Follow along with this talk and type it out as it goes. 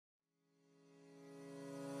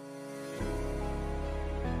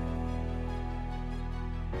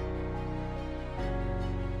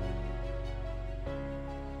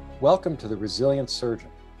Welcome to the Resilient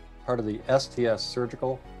Surgeon, part of the STS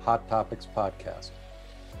Surgical Hot Topics podcast.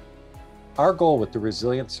 Our goal with the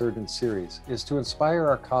Resilient Surgeon series is to inspire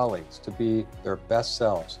our colleagues to be their best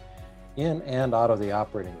selves in and out of the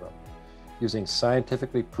operating room, using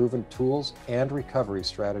scientifically proven tools and recovery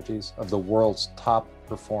strategies of the world's top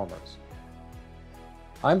performers.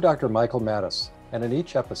 I'm Dr. Michael Mattis, and in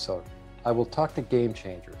each episode, I will talk to game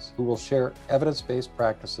changers who will share evidence-based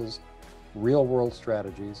practices, real-world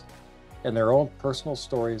strategies, and their own personal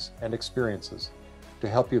stories and experiences to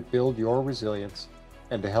help you build your resilience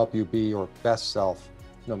and to help you be your best self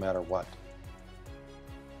no matter what.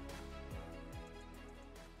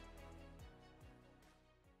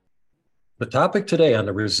 The topic today on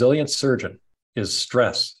the Resilient Surgeon is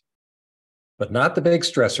stress, but not the big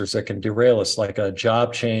stressors that can derail us like a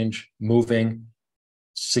job change, moving,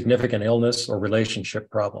 significant illness, or relationship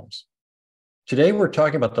problems. Today, we're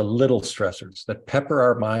talking about the little stressors that pepper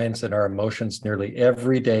our minds and our emotions nearly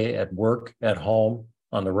every day at work, at home,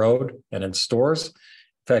 on the road, and in stores. In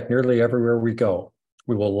fact, nearly everywhere we go,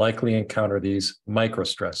 we will likely encounter these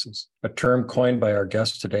microstresses, a term coined by our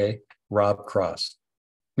guest today, Rob Cross.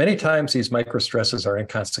 Many times, these microstresses are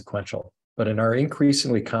inconsequential, but in our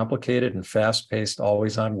increasingly complicated and fast-paced,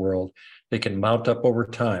 always-on world, they can mount up over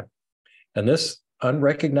time. And this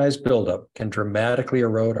unrecognized buildup can dramatically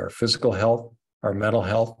erode our physical health, our mental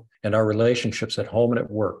health, and our relationships at home and at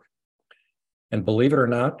work. And believe it or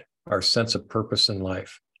not, our sense of purpose in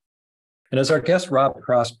life. And as our guest Rob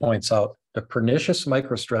Cross points out, the pernicious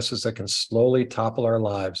microstresses that can slowly topple our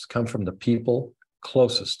lives come from the people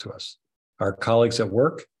closest to us, our colleagues at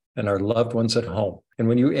work and our loved ones at home. And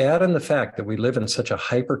when you add in the fact that we live in such a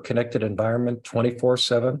hyper-connected environment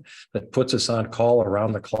 24/7 that puts us on call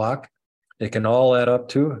around the clock, it can all add up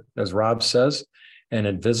to, as Rob says, an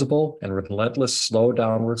invisible and relentless slow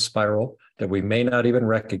downward spiral that we may not even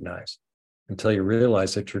recognize until you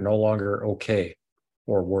realize that you're no longer okay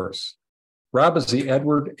or worse. Rob is the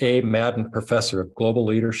Edward A. Madden Professor of Global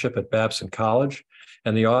Leadership at Babson College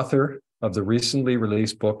and the author of the recently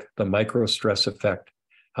released book, The Microstress Effect: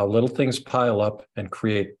 How Little Things Pile Up and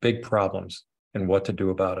Create Big Problems and What to Do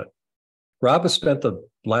About It. Rob has spent the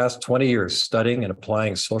last 20 years studying and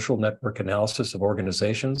applying social network analysis of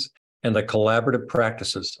organizations and the collaborative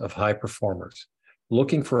practices of high performers,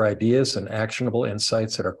 looking for ideas and actionable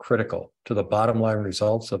insights that are critical to the bottom line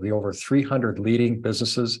results of the over 300 leading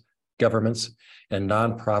businesses, governments, and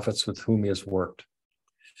nonprofits with whom he has worked.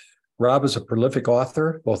 Rob is a prolific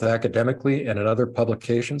author, both academically and in other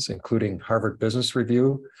publications, including Harvard Business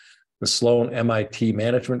Review, the Sloan MIT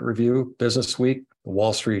Management Review, Business Week, the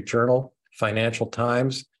Wall Street Journal, Financial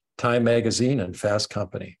Times, Time Magazine, and Fast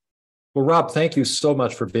Company. Well, Rob, thank you so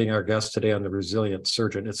much for being our guest today on the Resilient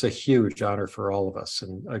Surgeon. It's a huge honor for all of us.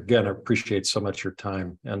 And again, I appreciate so much your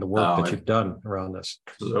time and the work that you've done around this.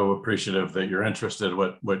 So appreciative that you're interested.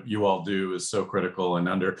 What you all do is so critical and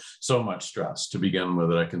under so much stress to begin with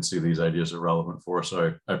that I can see these ideas are relevant for.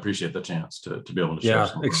 So I appreciate the chance to be able to share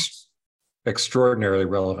some extraordinarily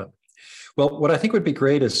relevant. Well, what I think would be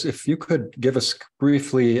great is if you could give us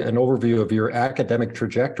briefly an overview of your academic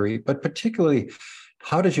trajectory, but particularly,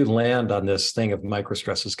 how did you land on this thing of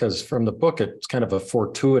microstresses? Because from the book, it's kind of a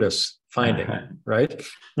fortuitous finding, right?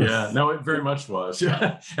 Yeah, no, it very much was.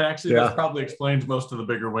 Yeah, actually, that probably explains most of the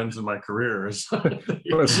bigger wins in my career. It's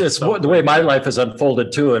the way my life has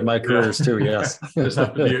unfolded too, and my careers too. Yes, just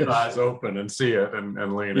have to be eyes open and see it and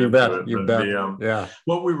lean into it. You bet.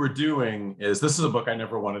 What we were doing is, this is a book I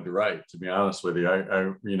never wanted to write. To be honest with you,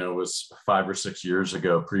 I was 5 or 6 years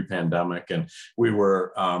ago, pre-pandemic, and we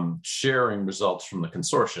were sharing results from the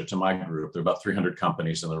consortia to my group. There are about 300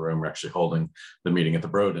 companies in the room. We're actually holding the meeting at the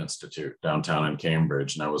Broad Institute downtown in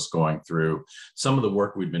Cambridge. And I was going through some of the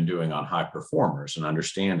work we'd been doing on high performers and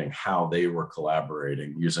understanding how they were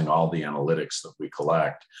collaborating using all the analytics that we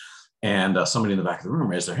collect. And somebody in the back of the room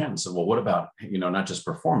raised their hand and said, well, what about, not just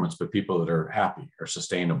performance, but people that are happy or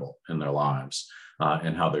sustainable in their lives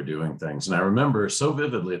and how they're doing things. And I remember so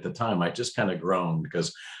vividly at the time, I just kind of groaned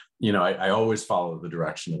because I always follow the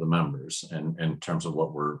direction of the members in terms of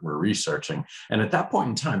what we're researching. And at that point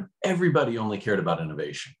in time, everybody only cared about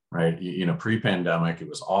innovation, right? Pre-pandemic, it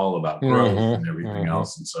was all about growth and everything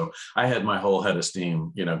else. And so I had my whole head of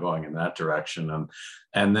steam, going in that direction.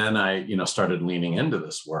 And then I, started leaning into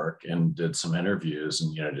this work and did some interviews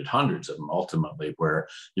and, did hundreds of them ultimately, where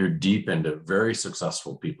you're deep into very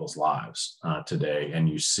successful people's lives today. And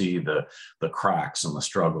you see the cracks and the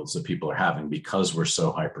struggles that people are having because we're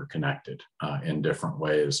so hyper connected in different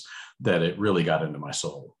ways that it really got into my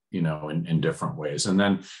soul. In different ways. And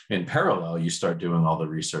then in parallel, you start doing all the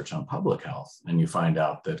research on public health and you find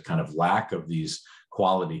out that kind of lack of these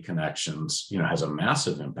quality connections, has a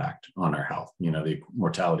massive impact on our health. The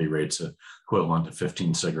mortality rates equivalent to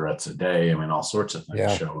 15 cigarettes a day. I mean, all sorts of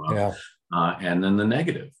things show up. Yeah. And then the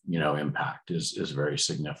negative, impact is very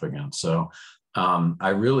significant. So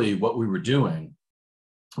what we were doing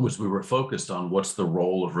was we were focused on what's the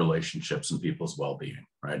role of relationships in people's well-being,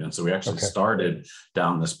 right? And so we actually started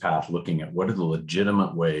down this path looking at what are the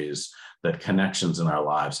legitimate ways that connections in our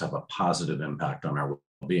lives have a positive impact on our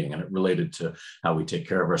well-being. And it related to how we take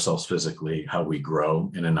care of ourselves physically, how we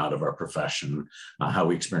grow in and out of our profession, how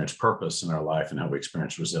we experience purpose in our life, and how we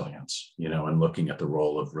experience resilience, and looking at the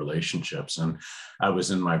role of relationships. And I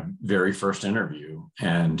was in my very first interview,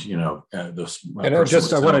 and I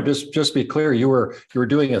want to just be clear, you were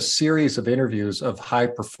doing a series of interviews of high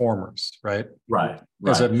performers, right? Right.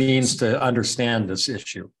 As a means to understand this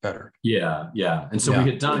issue better. Yeah. And so we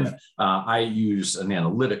had done, I use an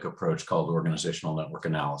analytic approach called organizational network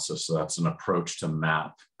analysis. So that's an approach to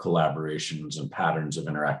map collaborations and patterns of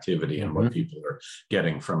interactivity and what people are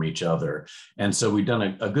getting from each other. And so we've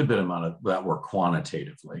done a good bit amount of that work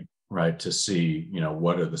quantitatively, right, to see,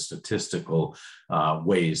 what are the statistical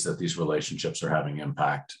ways that these relationships are having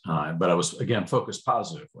impact. But I was, again, focused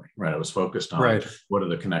positively, right? I was focused on what are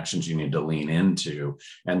the connections you need to lean into.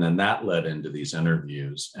 And then that led into these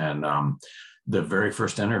interviews. And the very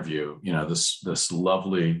first interview, this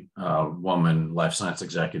lovely woman, life science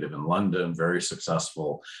executive in London, very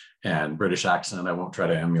successful, and British accent, I won't try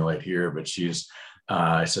to emulate here, but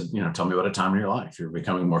I said, tell me about a time in your life you're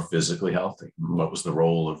becoming more physically healthy. What was the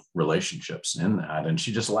role of relationships in that? And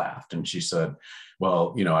she just laughed and she said,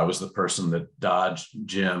 well, I was the person that dodged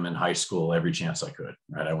gym in high school every chance I could,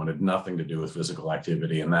 right? I wanted nothing to do with physical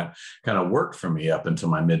activity. And that kind of worked for me up until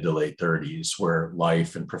my mid to late 30s, where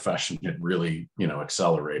life and profession had really,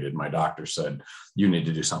 accelerated. My doctor said, you need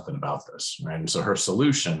to do something about this, right? And so her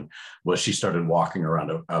solution was she started walking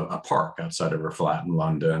around a park outside of her flat in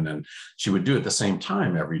London, and she would do it the same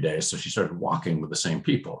time every day. So she started walking with the same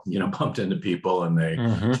people, bumped into people, and they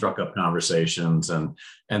struck up conversations, and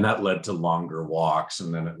that led to longer walks.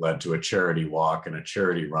 And then it led to a charity walk and a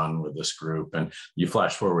charity run with this group. And you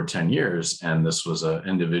flash forward 10 years, and this was an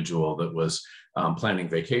individual that was planning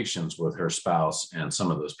vacations with her spouse and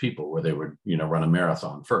some of those people, where they would, run a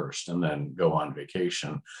marathon first and then go on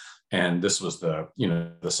vacation. And this was the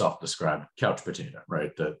self-described couch potato,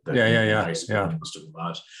 right?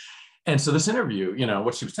 And so this interview,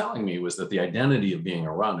 what she was telling me was that the identity of being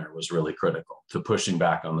a runner was really critical to pushing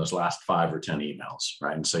back on those last 5 or 10 emails,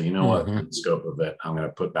 right? And so, what, in the scope of it, I'm going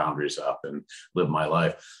to put boundaries up and live my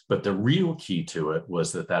life. But the real key to it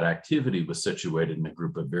was that activity was situated in a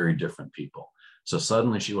group of very different people. So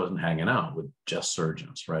suddenly she wasn't hanging out with just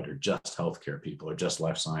surgeons, right? Or just healthcare people, or just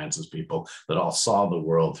life sciences people that all saw the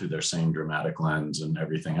world through their same dramatic lens and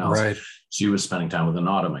everything else. Right. She was spending time with an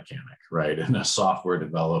auto mechanic, right? And a software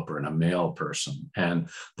developer and a mail person. And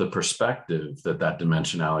the perspective that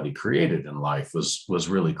dimensionality created in life was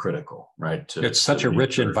really critical, right? It's such a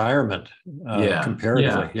rich environment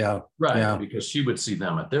comparatively. Yeah. Right. Yeah. Because she would see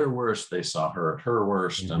them at their worst. They saw her at her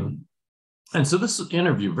worst. And so this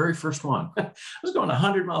interview, very first one, I was going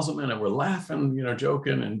 100 miles a minute. We're laughing,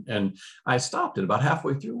 joking. And I stopped it about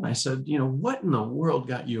halfway through. And I said, what in the world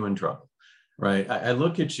got you in trouble? Right. I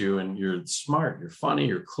look at you and you're smart, you're funny,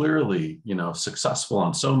 you're clearly, successful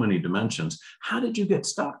on so many dimensions. How did you get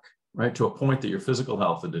stuck? Right, to a point that your physical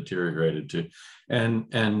health had deteriorated to,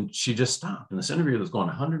 and she just stopped. And this interview was going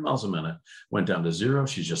 100 miles a minute, went down to 0.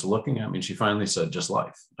 She's just looking at me, and she finally said, "Just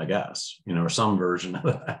life, I guess," or some version of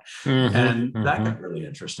that. That got really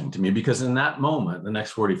interesting to me, because in that moment, the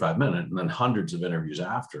next 45 minutes, and then hundreds of interviews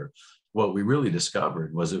after, what we really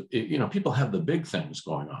discovered was, people have the big things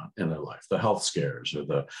going on in their life, the health scares or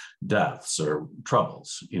the deaths or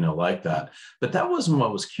troubles, like that. But that wasn't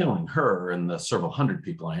what was killing her and the several hundred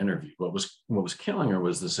people I interviewed. What was killing her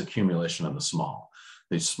was this accumulation of the small,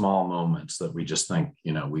 these small moments that we just think,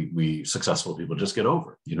 we successful people just get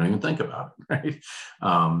over. You don't even think about it, right?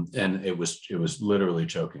 And it was literally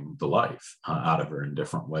choking the life out of her in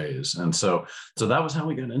different ways. And so that was how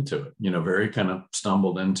we got into it. Very kind of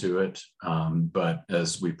stumbled into it, but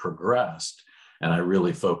as we progressed, and I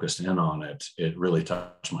really focused in on it, it really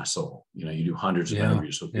touched my soul. You do hundreds of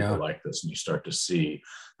interviews with people like this, and you start to see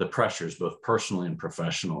the pressures, both personally and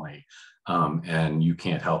professionally. And you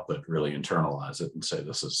can't help but really internalize it and say,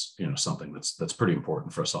 this is, something that's pretty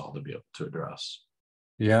important for us all to be able to address.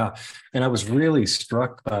 Yeah. And I was really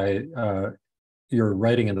struck by your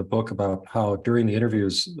writing in the book about how during the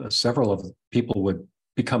interviews, several of the people would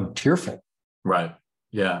become tearful. Right.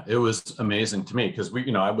 Yeah, it was amazing to me because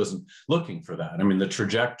I wasn't looking for that. I mean, the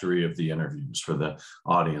trajectory of the interviews for the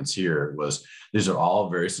audience here was these are all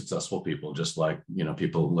very successful people, just like,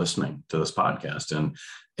 people listening to this podcast. And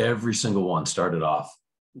every single one started off,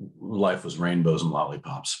 life was rainbows and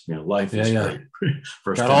lollipops. Life is great.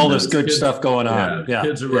 First got all this good stuff going on.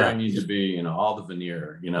 Kids are where I need to be, all the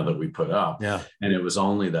veneer, that we put up. Yeah. And it was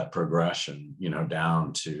only that progression,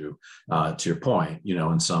 down to your point,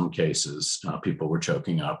 in some cases, people were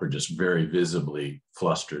choking up or just very visibly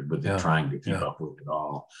flustered with it, trying to keep up with it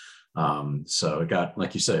all. So it got,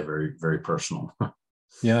 like you say, very, very personal.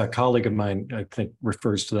 Yeah, a colleague of mine, I think,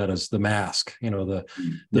 refers to that as the mask, the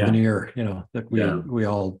veneer, that we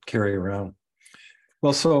all carry around.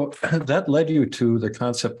 Well, so that led you to the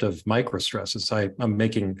concept of microstresses. I'm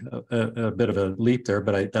making a bit of a leap there,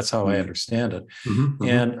 but that's how I understand it.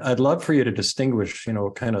 And I'd love for you to distinguish,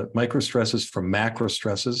 kind of microstresses from macro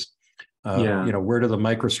stresses. Where do the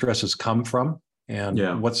microstresses come from,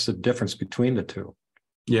 and what's the difference between the two?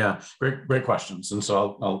 Yeah, great questions. And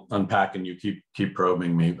so I'll unpack, and you keep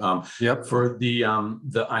probing me. For the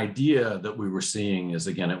idea that we were seeing is,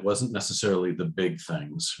 again, it wasn't necessarily the big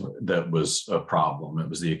things that was a problem. It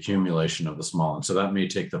was the accumulation of the small. And so that may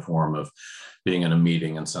take the form of being in a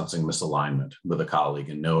meeting and sensing misalignment with a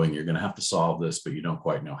colleague and knowing you're going to have to solve this, but you don't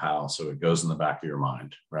quite know how. So it goes in the back of your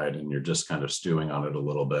mind, right? And you're just kind of stewing on it a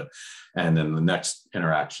little bit. And then the next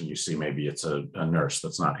interaction you see, maybe it's a nurse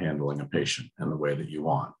that's not handling a patient in the way that you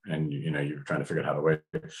want. And, you're trying to figure out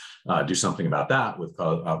how to do something about that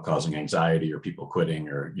without causing anxiety or people quitting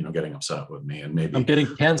or, getting upset with me. And maybe I'm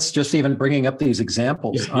getting tense just even bringing up these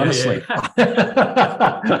examples, honestly.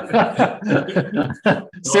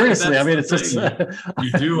 Seriously, I mean, it's just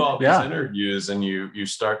you do all these interviews and you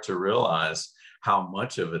start to realize how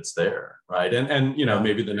much of it's there, right? And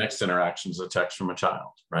maybe the next interaction is a text from a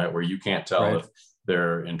child, right, where you can't tell if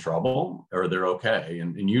they're in trouble or they're okay.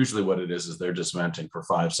 And usually what it is they're just venting for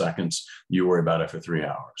 5 seconds. You worry about it for 3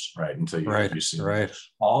 hours, right? Until you see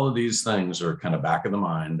all of these things are kind of back of the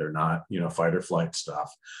mind. They're not, fight or flight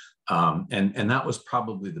stuff. And that was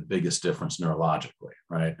probably the biggest difference neurologically,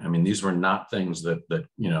 right? I mean, these were not things that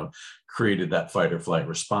created that fight or flight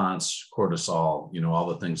response, cortisol, all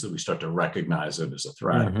the things that we start to recognize it as a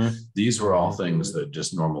threat. These were all things that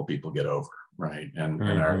just normal people get over, right? And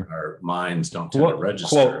our minds don't tend to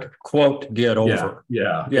register. Quote, get over.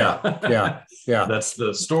 Yeah. That's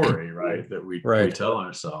the story, right? That we tell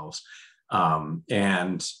ourselves.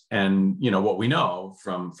 And what we know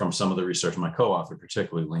from some of the research, my co-author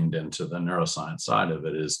particularly leaned into the neuroscience side of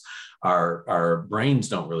it, is our brains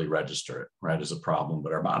don't really register it, right, as a problem,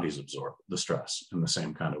 but our bodies absorb the stress in the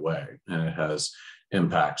same kind of way. And it has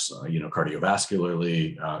impacts,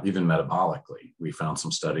 cardiovascularly, even metabolically. We found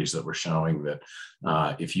some studies that were showing that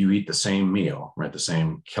if you eat the same meal, right, the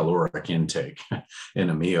same caloric intake in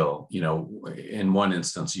a meal, in one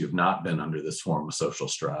instance, you've not been under this form of social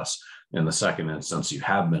stress. In the second instance, you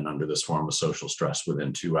have been under this form of social stress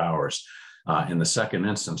within 2 hours. In the second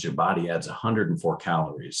instance, your body adds 104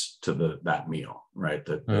 calories to that meal, right,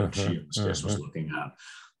 that she in this case was looking at.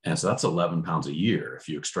 And so that's 11 pounds a year if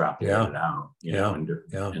you extrapolate it out,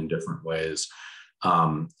 in different ways.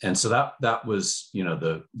 And so that was,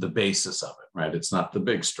 the basis of it, right? It's not the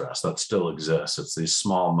big stress that still exists. It's these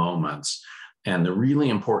small moments. And the really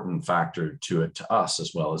important factor to it, to us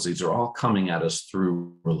as well, is these are all coming at us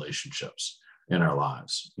through relationships in our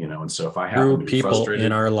lives, and so if I happen to be people frustrated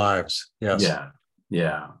in our lives,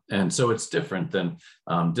 yeah, and so it's different than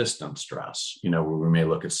distant stress, where we may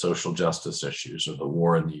look at social justice issues or the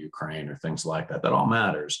war in the Ukraine or things like that. That all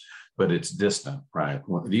matters, but it's distant, right?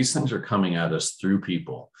 These things are coming at us through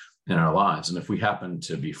people in our lives, and if we happen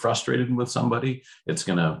to be frustrated with somebody, it's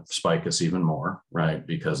going to spike us even more, right,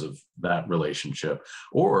 because of that relationship.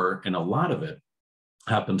 Or, and a lot of it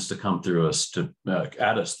happens to come through us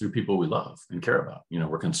at us through people we love and care about.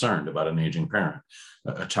 We're concerned about an aging parent,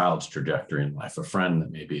 a child's trajectory in life, a friend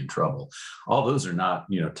that may be in trouble. All those are not,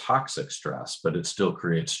 toxic stress, but it still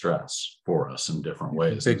creates stress for us in different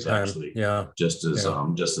ways. Big it's time. Actually just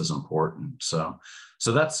as important. So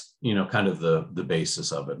that's, kind of the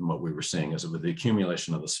basis of it. And what we were seeing is that with the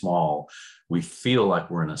accumulation of the small, we feel like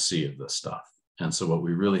we're in a sea of this stuff. And so what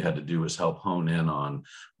we really had to do is help hone in on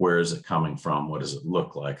where is it coming from? What does it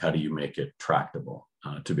look like? How do you make it tractable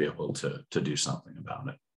to be able to do something about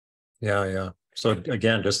it? Yeah. So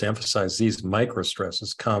again, just to emphasize, these micro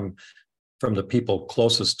stresses come from the people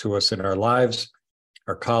closest to us in our lives.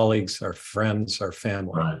 our colleagues, our friends, our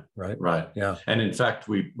family. Right. Right. Right. Yeah. And in fact,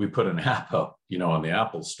 we put an app up, on the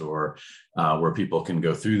Apple Store where people can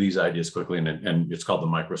go through these ideas quickly. And it's called the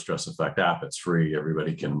Microstress Effect app. It's free.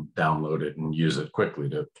 Everybody can download it and use it quickly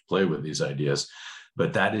to play with these ideas.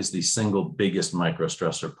 But that is the single biggest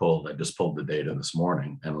microstressor pulled. I just pulled the data this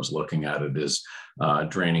morning and was looking at it as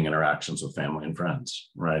draining interactions with family and friends,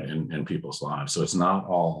 right, in people's lives. So it's not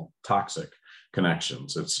all toxic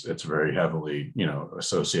connections. It's very heavily,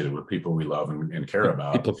 associated with people we love and care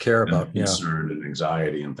about. People care about, concern and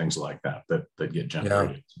anxiety and things like that get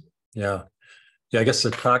generated. Yeah. I guess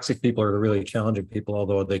the toxic people are the really challenging people,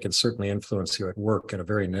 although they can certainly influence you at work in a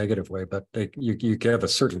very negative way. But you have a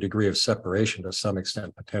certain degree of separation to some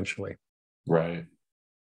extent, potentially. Right.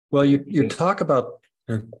 Well, you talk about.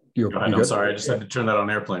 I'm sorry, I just had to turn that on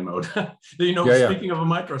airplane mode. Speaking of a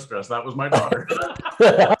microstress, that was my daughter.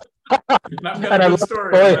 And I've got a good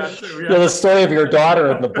story on that too. Yeah. The story of your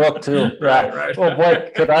daughter in the book too. Right. Oh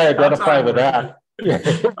boy, could I identify with that?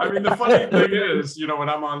 I mean, the funny thing is, when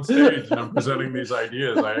I'm on stage and I'm presenting these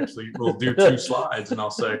ideas, I actually will do 2 slides and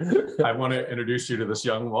I'll say, I want to introduce you to this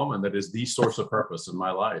young woman that is the source of purpose in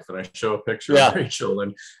my life. And I show a picture of Rachel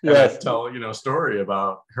and I tell, a story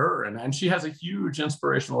about her. And she has a huge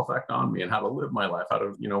inspirational effect on me and how to live my life, how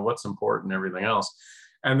to, what's important and everything else.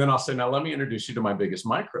 And then I'll say, now let me introduce you to my biggest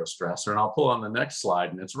microstressor, and I'll pull on the next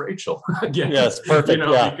slide, and it's Rachel again. Yes, perfect.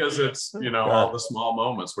 Because it's all the small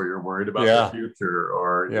moments where you're worried about the future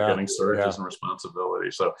or you're getting surges and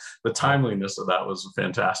responsibility. So the timeliness of that was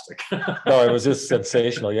fantastic. No, it was just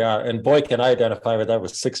sensational. Yeah, and boy, can I identify with that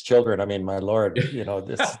with 6 children. I mean, my Lord,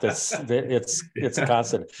 it's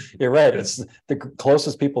constant. You're right. It's the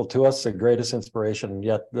closest people to us, the greatest inspiration,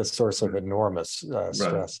 yet the source of enormous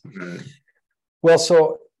stress. Right. Well,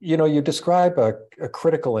 so, you describe a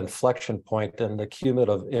critical inflection point and the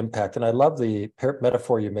cumulative impact. And I love the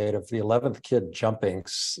metaphor you made of the 11th kid jumping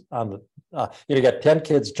on you got 10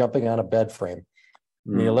 kids jumping on a bed frame.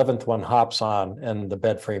 And the 11th one hops on and the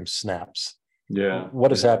bed frame snaps. Yeah. What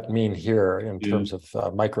does that mean here in terms of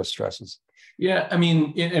microstresses? Yeah, I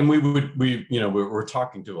mean, and we're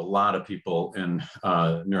talking to a lot of people in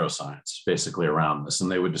neuroscience, basically around this,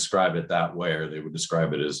 and they would describe it that way, or they would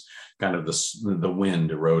describe it as kind of the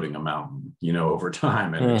wind eroding a mountain, over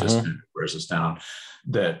time, and it just kind of wears us down.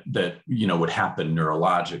 That would happen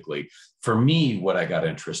neurologically. For me, what I got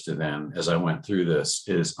interested in as I went through this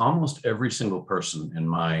is almost every single person in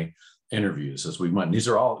my interviews as we went. These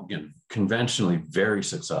are all, again, conventionally very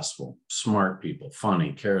successful, smart people,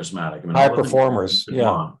 funny, charismatic. I mean, high performers.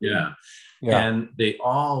 Yeah. And they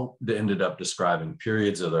all ended up describing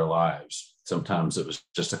periods of their lives. Sometimes it was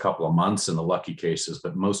just a couple of months in the lucky cases,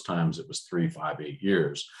 but most times it was 3, 5, 8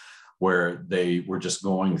 years where they were just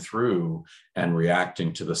going through and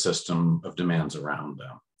reacting to the system of demands around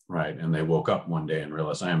them. Right. And they woke up one day and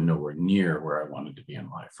realized I am nowhere near where I wanted to be in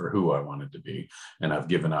life or who I wanted to be. And I've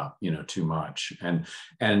given up, too much. And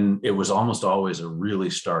it was almost always a really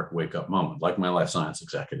stark wake up moment, like my life science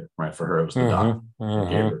executive, right? For her, it was the doctor who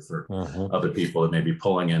gave her. For other people, it may be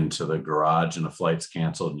pulling into the garage and a flight's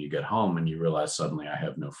canceled and you get home and you realize suddenly I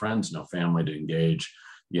have no friends, no family to engage.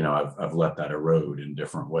 I've let that erode in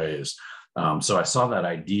different ways. So I saw that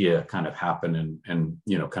idea kind of happen in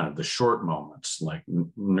kind of the short moments, like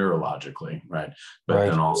neurologically, right? But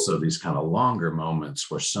then also these kind of longer moments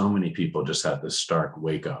where so many people just had this stark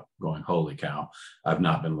wake up going, holy cow, I've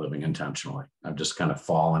not been living intentionally. I've just kind of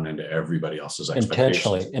fallen into everybody else's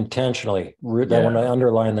expectations. Intentionally. That when I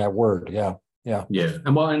underline that word. Yeah.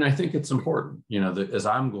 And I think it's important, that as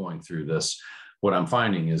I'm going through this, what I'm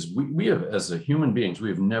finding is we have, as a human beings, we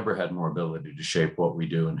have never had more ability to shape what we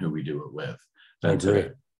do and who we do it with than today.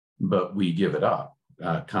 But we give it up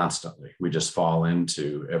constantly. We just fall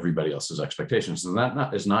into everybody else's expectations. And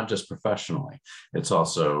that is not just professionally. It's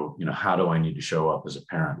also, how do I need to show up as a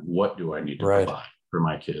parent? What do I need to provide for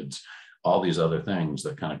my kids? All these other things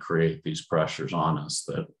that kind of create these pressures on us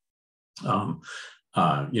that,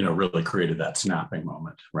 really created that snapping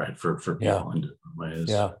moment, right? For people in different ways.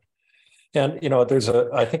 Yeah. And, I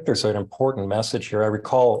think there's an important message here. I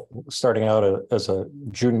recall starting out as a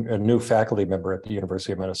new faculty member at the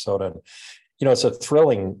University of Minnesota. And, it's a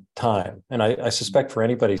thrilling time. And I suspect for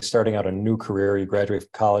anybody starting out a new career, you graduate from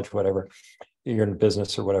college, whatever, you're in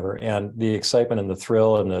business or whatever, and the excitement and the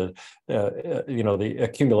thrill and the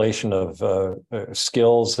accumulation of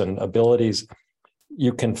skills and abilities,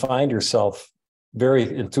 you can find yourself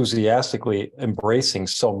very enthusiastically embracing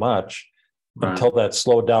so much. Until that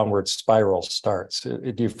slow downward spiral starts.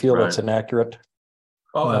 Do you feel that's inaccurate?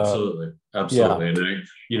 Oh, absolutely. Absolutely.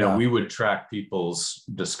 Yeah, And we would track people's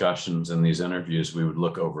discussions in these interviews. We would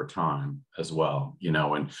look over time as well,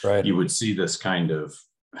 and right. you would see this kind of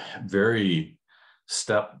very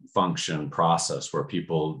step function process where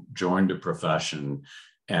people joined a profession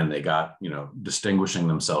and they got, distinguishing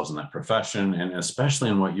themselves in that profession, and especially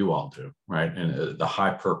in what you all do, right? And the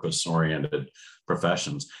high purpose oriented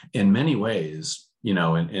professions in many ways,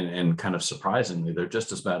 and kind of surprisingly, they're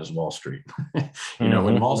just as bad as Wall Street.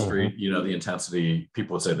 In Wall Street, the intensity,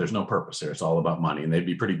 people would say there's no purpose here. It's all about money. And they'd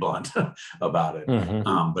be pretty blunt about it.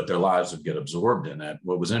 But their lives would get absorbed in it.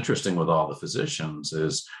 What was interesting with all the physicians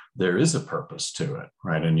is there is a purpose to it,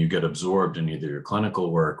 right? And you get absorbed in either your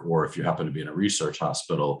clinical work, or if you happen to be in a research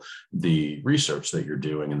hospital, the research that you're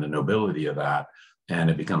doing and the nobility of that. And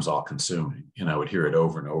it becomes all consuming. I would hear it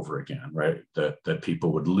over and over again, right? That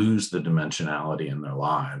people would lose the dimensionality in their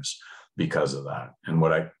lives because of that. And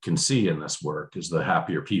what I can see in this work is the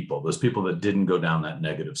happier people, those people that didn't go down that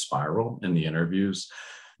negative spiral in the interviews,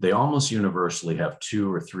 they almost universally have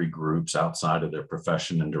 2 or 3 groups outside of their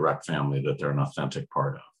profession and direct family that they're an authentic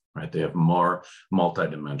part of. Right, they have more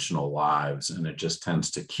multidimensional lives, and it just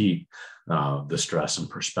tends to keep the stress in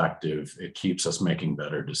perspective. It keeps us making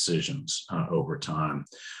better decisions over time.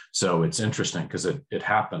 So it's interesting because it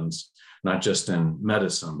happens not just in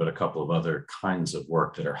medicine, but a couple of other kinds of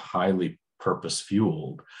work that are highly purpose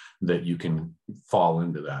fueled, that you can fall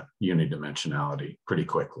into that unidimensionality pretty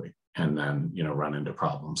quickly, and then run into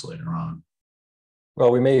problems later on.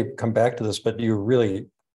 Well, we may come back to this, but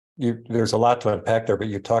there's a lot to unpack there, but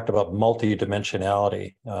you talked about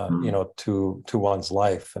multi-dimensionality, to one's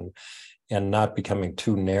life, and not becoming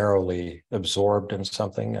too narrowly absorbed in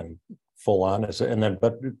something and full on.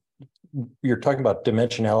 But you're talking about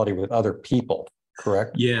dimensionality with other people,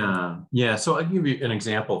 correct? Yeah. So I'll give you an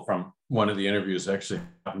example from one of the interviews. Actually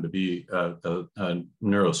happened to be a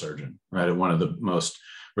neurosurgeon, right, at one of the most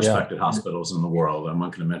respected hospitals in the world. I'm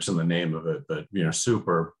not going to mention the name of it, but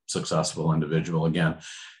super successful individual again.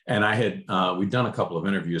 And we'd done a couple of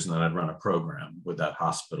interviews, and then I'd run a program with that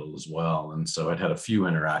hospital as well. And so I'd had a few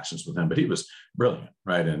interactions with him, but he was brilliant,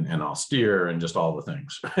 right? And austere, and just all the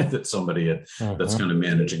things, right, that somebody that's kind of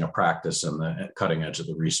managing a practice and the cutting edge of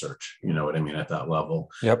the research, you know what I mean, at that level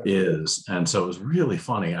is. And so it was really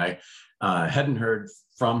funny. I hadn't heard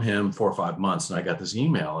from him 4 or 5 months, and I got this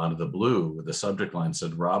email out of the blue with the subject line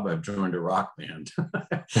said, "Rob, I've joined a rock band."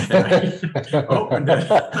 And I opened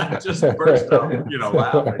it. I just burst out,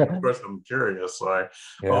 laughing. Of course, I'm curious, so I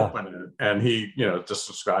opened it, and he, just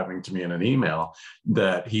describing to me in an email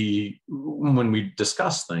that when we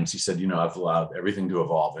discussed things, he said, "I've allowed everything to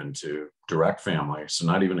evolve into direct family, so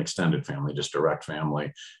not even extended family, just direct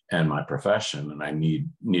family, and my profession, and I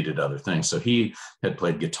needed other things." So he had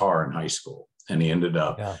played guitar in high school. And he ended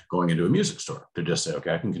up going into a music store to just say,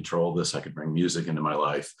 okay, I can control this. I could bring music into my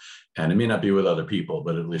life. And it may not be with other people,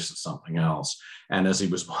 but at least it's something else. And as he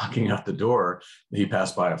was walking out the door, he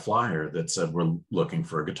passed by a flyer that said, "We're looking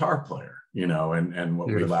for a guitar player, and what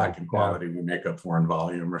we lack in quality, we make up for in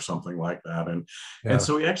volume," or something like that. And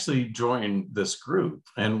so he actually joined this group.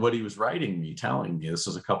 And what he was telling me, this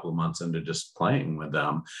was a couple of months into just playing with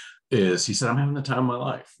them, is he said, "I'm having the time of my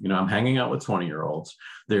life. I'm hanging out with 20-year-olds.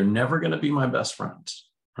 They're never going to be my best friends,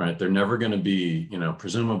 right? They're never going to be,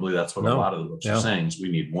 presumably that's what a lot of the books are saying, is we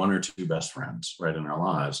need 1 or 2 best friends, right, in our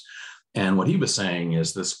lives." And what he was saying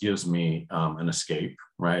is, this gives me an escape,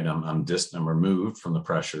 right? I'm removed from the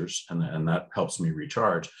pressures, and that helps me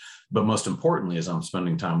recharge. But most importantly is I'm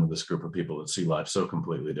spending time with this group of people that see life so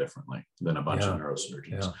completely differently than a bunch of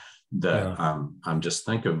neurosurgeons. That I'm just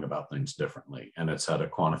thinking about things differently, and it's had a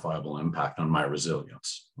quantifiable impact on my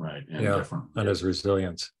resilience, right? And on his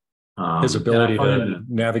resilience, his ability to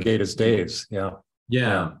navigate his days.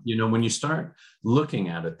 When you start looking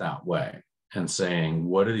at it that way and saying,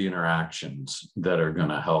 what are the interactions that are going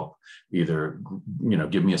to help either,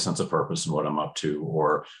 give me a sense of purpose in what I'm up to,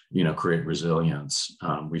 or, create resilience.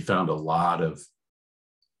 We found a lot of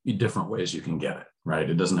different ways you can get it, right?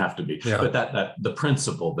 It doesn't have to be, but that the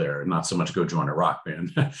principle there, not so much go join a rock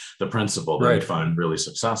band. The principle that we find really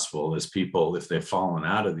successful is people, if they've fallen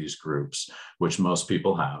out of these groups, which most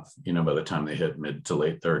people have, by the time they hit mid to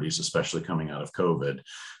late 30s, especially coming out of COVID,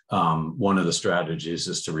 one of the strategies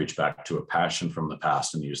is to reach back to a passion from the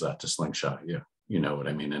past and use that to slingshot you know what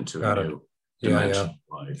I mean, into a new dimension of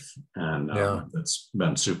life. And that's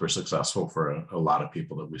been super successful for a lot of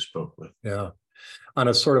people that we spoke with. On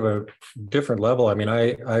a sort of a different level, I mean,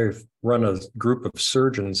 I've run a group of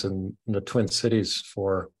surgeons in the Twin Cities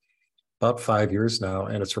for about 5 years now,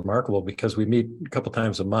 and it's remarkable because we meet a couple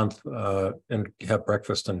times a month and have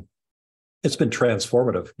breakfast, and it's been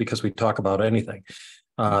transformative because we talk about anything.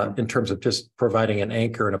 in terms of just providing an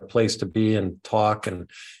anchor and a place to be and talk and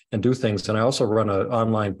do things. And I also run an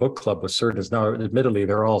online book club with surgeons. Now, admittedly,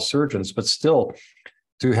 they're all surgeons, but still,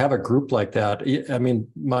 to have a group like that, I mean,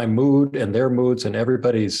 my mood and their moods and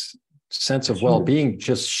everybody's sense of well-being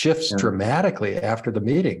just shifts dramatically after the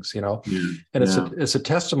meetings, and it's a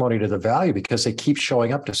testimony to the value, because they keep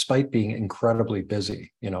showing up despite being incredibly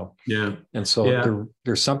busy, and so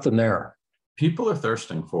there's something there. People are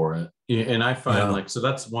thirsting for it, and I find so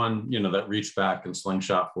that's one, that reach back and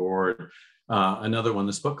slingshot forward. Another one,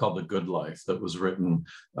 this book called The Good Life, that was written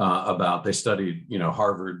about, they studied,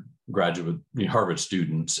 Harvard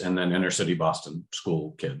students and then inner city Boston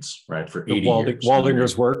school kids, right, for 80 years.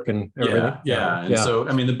 Waldinger's work and everything. And so,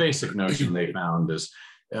 I mean, the basic notion they found is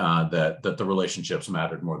that the relationships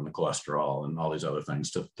mattered more than the cholesterol and all these other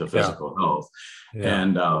things to physical health.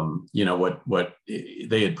 And what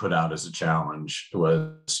they had put out as a challenge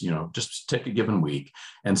was, just take a given week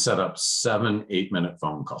and set up 7 8-minute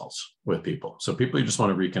phone calls with people. So people you just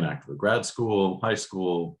want to reconnect with, grad school, high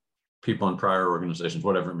school, people in prior organizations,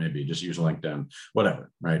 whatever it may be, just use LinkedIn, whatever,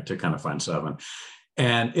 right, to kind of find 7.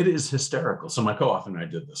 And it is hysterical. So my co-author and I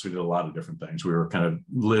did this. We did a lot of different things. We were kind of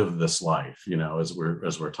live this life, as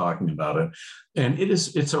we're talking about it. And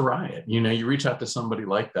it's a riot. You reach out to somebody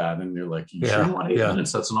like that and you're like, you sure want 8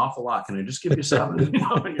 minutes? That's an awful lot. Can I just give you 7? And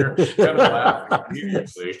you're kind of laughing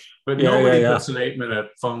immediately. But nobody puts an 8-minute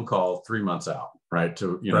phone call 3 months out, right?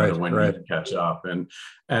 To when you catch up. And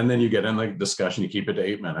then you get in the discussion, you keep it to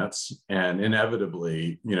 8 minutes. And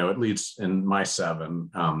inevitably, it leads, in my 7,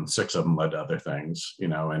 6 of them led to other things,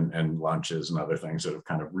 and lunches and other things that have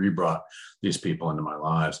kind of rebrought these people into my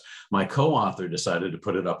lives. My co-author decided to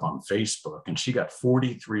put it up on Facebook, and she got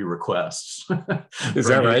 43 requests. Is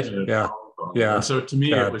that right? Yeah. And so to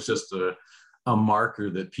me, it was just a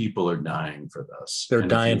marker that people are dying for this. They're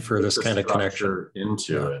dying for this kind of connection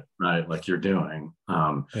into it, right? Like you're doing.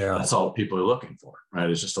 That's all people are looking for, right?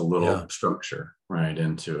 It's just a little structure, right,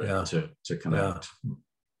 into it to connect.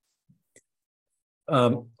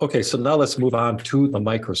 Okay, so now let's move on to the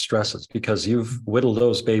microstresses, because you've whittled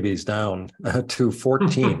those babies down to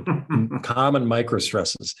 14 common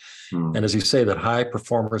microstresses. And as you say, that high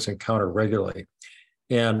performers encounter regularly.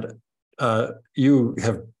 And you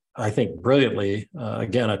have, I think, brilliantly,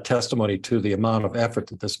 again, a testimony to the amount of effort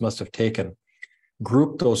that this must have taken,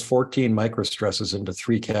 grouped those 14 microstresses into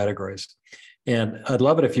 3 categories. And I'd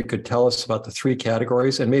love it if you could tell us about the 3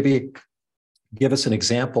 categories and maybe give us an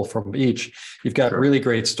example from each. You've got really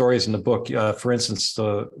great stories in the book. For instance,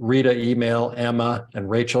 Rita, email, Emma, and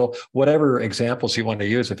Rachel, whatever examples you want to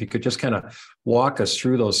use, if you could just kind of walk us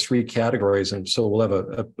through those 3 categories. And so we'll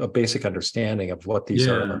have a basic understanding of what these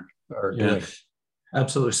are doing.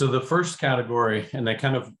 Absolutely. So the first category, and they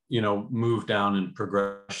kind of, move down in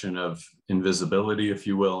progression of invisibility, if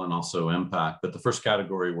you will, and also impact. But the first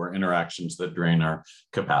category were interactions that drain our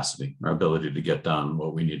capacity, our ability to get done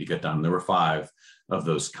what we need to get done. There were 5 of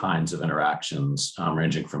those kinds of interactions,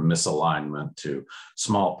 ranging from misalignment to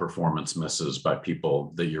small performance misses by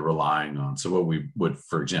people that you're relying on. So what we would,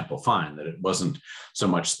 for example, find that it wasn't so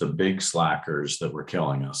much the big slackers that were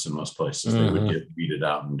killing us in most places. They would get weeded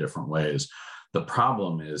out in different ways. The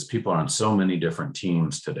problem is people are on so many different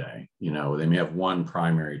teams today. They may have one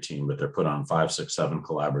primary team, but they're put on 5, 6, 7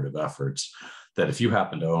 collaborative efforts, that if you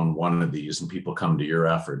happen to own one of these and people come to your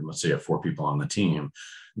effort, and let's say you have 4 people on the team,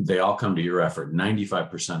 they all come to your effort,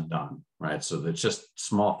 95% done, right? So it's just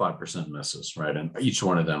small 5% misses, right? And each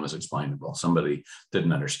one of them is explainable. Somebody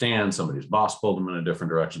didn't understand, somebody's boss pulled them in a different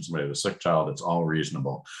direction, somebody had a sick child, it's all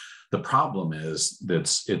reasonable. The problem is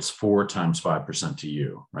that it's 4 times 5% to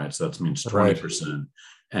you, right? So that means 20%.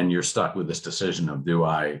 And you're stuck with this decision of, do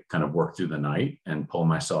I kind of work through the night and pull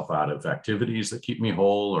myself out of activities that keep me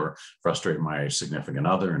whole, or frustrate my significant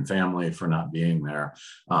other and family for not being there,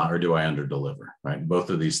 or do I underdeliver, right? Both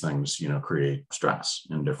of these things, create stress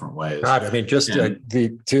in different ways. God, I mean, just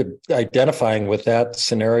to identifying with that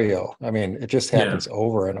scenario, I mean, it just happens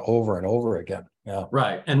over and over and over again. Yeah.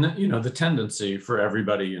 Right. And the tendency for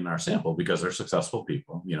everybody in our sample, because they're successful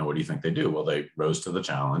people, what do you think they do? Well, they rose to the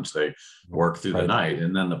challenge, they work through the night.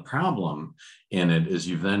 And then the problem in it is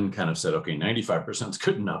you've then kind of said, okay, 95% is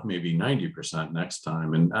good enough, maybe 90% next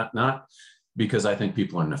time. And not because I think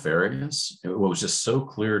people are nefarious. What was just so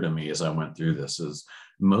clear to me as I went through this is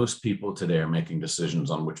most people today are making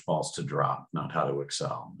decisions on which balls to drop, not how to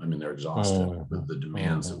excel. I mean, they're exhausted with the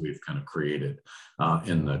demands that we've kind of created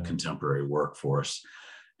in the contemporary workforce.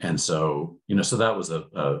 And so, so that was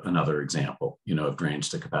another example, of drains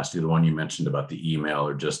to capacity. The one you mentioned about the email,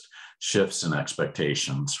 or just shifts in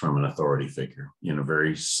expectations from an authority figure,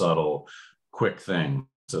 very subtle, quick things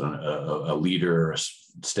a leader or a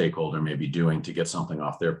stakeholder may be doing to get something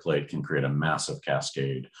off their plate can create a massive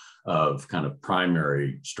cascade of kind of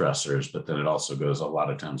primary stressors, but then it also goes a lot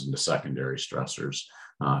of times into secondary stressors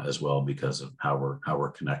as well, because of how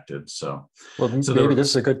we're connected. So maybe this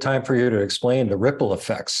is a good time for you to explain the ripple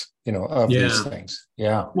effects, of these things.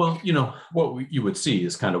 Yeah. Well, what you would see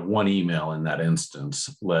is kind of one email in that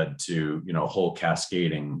instance led to, a whole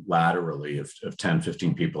cascading laterally of 10,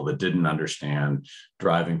 15 people that didn't understand,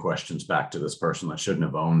 driving questions back to this person that shouldn't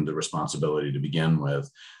have owned the responsibility to begin with.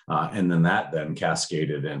 And then that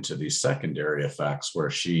cascaded into these secondary effects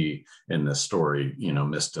where she, in this story,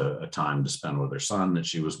 missed a time to spend with her son that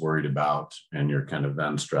she was worried about. And you're kind of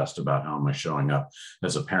then stressed about, how am I showing up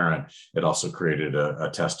as a parent? It also created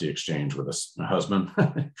a testy exchange with a husband,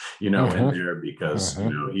 in there, because,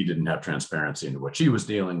 he didn't have transparency into what she was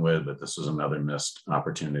dealing with, but this was another missed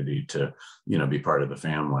opportunity to, be part of the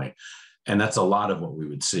family. And that's a lot of what we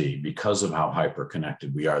would see because of how hyper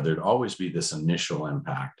connected we are. There'd always be this initial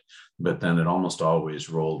impact, but then it almost always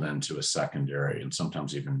rolled into a secondary and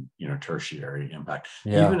sometimes even, tertiary impact.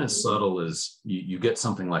 Yeah. Even as subtle as you get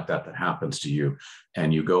something like that happens to you,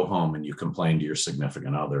 and you go home and you complain to your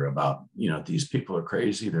significant other about, these people are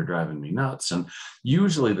crazy, they're driving me nuts. And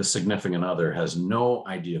usually the significant other has no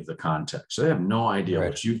idea of the context. They have no idea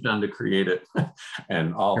what you've done to create it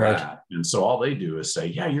and all that. And so all they do is say,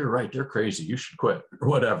 yeah, you're right, they're crazy, you should quit, or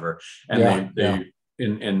whatever. And they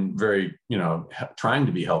in very, trying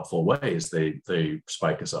to be helpful ways, they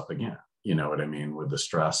spike us up again, what I mean, with the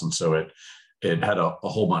stress. And so it had a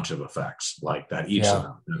whole bunch of effects like that. Each of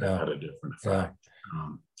them had a different effect.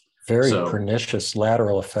 Very pernicious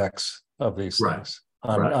lateral effects of these things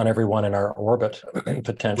on everyone in our orbit,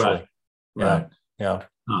 potentially. Right.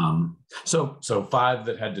 So 5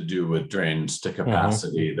 that had to do with drains to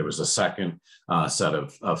capacity. Mm-hmm. There was a second set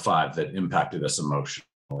of 5 that impacted us emotionally.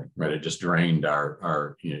 Right, it just drained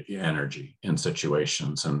our energy in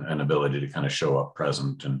situations and ability to kind of show up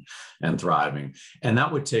present and thriving. And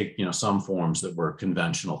that would take some forms that were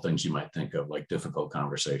conventional things you might think of, like difficult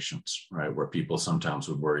conversations, right, where people sometimes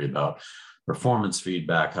would worry about performance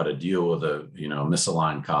feedback, how to deal with a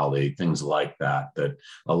misaligned colleague, things like that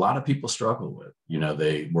a lot of people struggle with.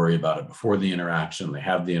 They worry about it before the interaction, they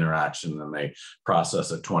have the interaction, then they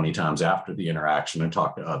process it 20 times after the interaction and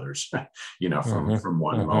talk to others, from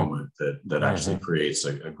one moment that actually creates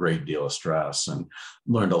a great deal of stress. And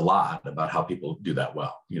learned a lot about how people do that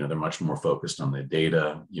well. They're much more focused on the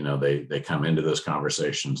data. They come into those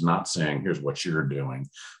conversations not saying, here's what you're doing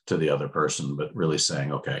to the other person, but really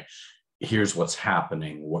saying, okay, here's what's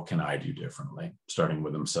happening. What can I do differently? Starting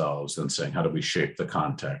with themselves, then saying, how do we shape the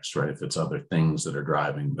context, right? If it's other things that are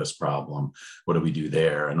driving this problem, what do we do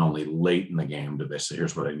there? And only late in the game do they say,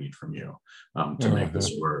 here's what I need from you to make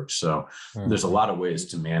this work. So there's a lot of ways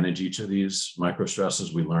to manage each of these micro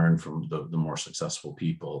stresses. We learn from the more successful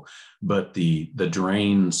people, but the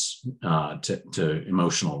drains to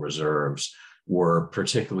emotional reserves were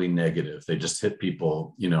particularly negative. They just hit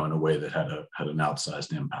people, in a way that had an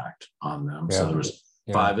outsized impact on them. So there was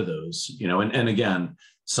 5 of those, and again,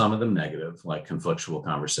 some of them negative, like conflictual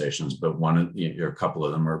conversations, but a couple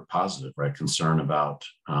of them are positive, right? Concern about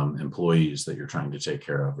employees that you're trying to take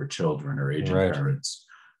care of, or children, or aging parents.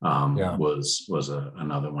 Was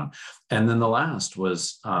another one. And then the last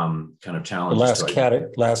was kind of challenges.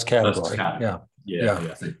 The last category.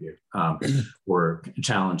 Thank you. Were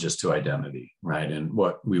challenges to identity, right? And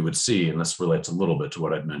what we would see, and this relates a little bit to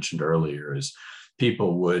what I'd mentioned earlier, is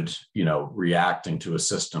people would, reacting to a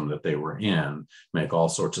system that they were in, make all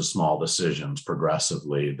sorts of small decisions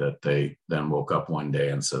progressively that they then woke up one day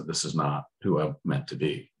and said, this is not who I meant to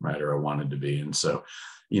be, right? Or I wanted to be. And so,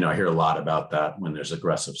 I hear a lot about that when there's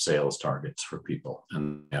aggressive sales targets for people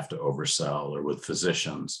and they have to oversell, or with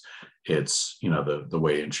physicians, it's, the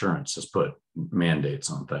way insurance has put mandates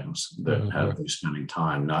on things that have you spending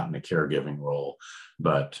time, not in a caregiving role,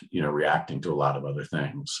 but, reacting to a lot of other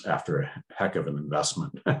things after a heck of an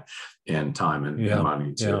investment in time and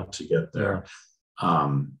money to get there.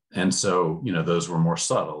 And so, those were more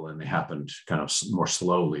subtle and they happened kind of more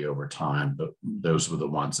slowly over time, but those were the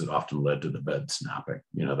ones that often led to the bed snapping,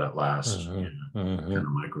 that last kind of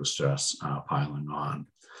micro stress piling on.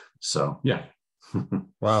 So,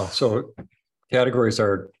 Wow. So categories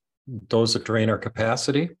are those that drain our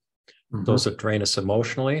capacity, those that drain us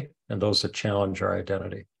emotionally, and those that challenge our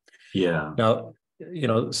identity. Yeah. Now,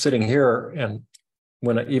 sitting here and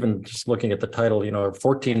even just looking at the title,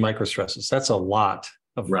 14 microstresses, that's a lot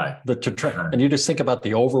of and you just think about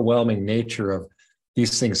the overwhelming nature of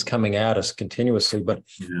these things coming at us continuously, but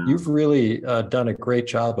you've really done a great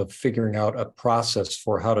job of figuring out a process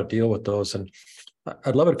for how to deal with those. And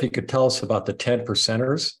I'd love it if you could tell us about the 10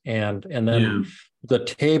 percenters and then Yeah. the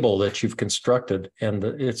table that you've constructed. And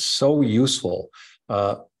it's so useful.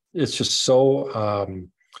 It's just so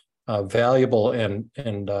valuable and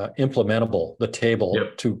implementable, the table,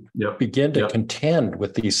 Yep. to Yep. begin to Yep. contend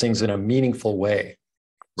with these things in a meaningful way.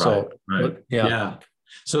 Right. So, Right. yeah. Yeah.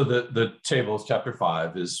 So the tables, chapter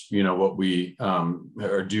 5, is what we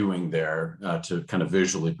are doing there to kind of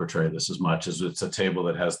visually portray this, as much as it's a table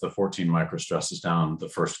that has the 14 microstresses down the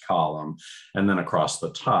first column, and then across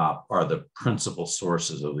the top are the principal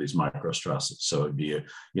sources of these microstresses. So it'd be a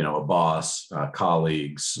boss,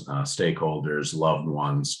 colleagues, stakeholders, loved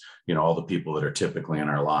ones, all the people that are typically in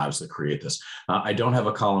our lives that create this. I don't have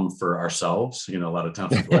a column for ourselves. A lot of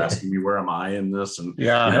times people are asking me, where am I in this? And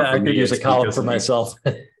Yeah, for I could me, use a it's column because for myself.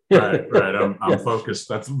 right. I'm Yeah. focused.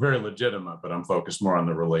 That's very legitimate, but I'm focused more on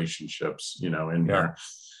the relationships, in Yeah. here.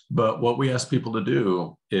 But what we ask people to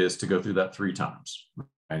do is to go through that 3 times.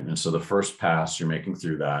 Right? And so the first pass, you're making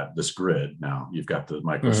through this grid. Now you've got the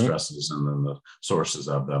micro stresses and then the sources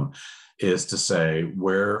of them, is to say,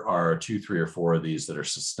 where are 2, 3, or 4 of these that are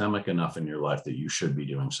systemic enough in your life that you should be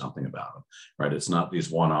doing something about them, right? It's not these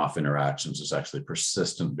one-off interactions. It's actually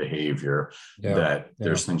persistent behavior that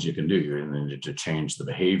there's things you can do. You need to change the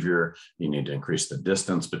behavior. You need to increase the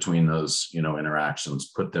distance between those,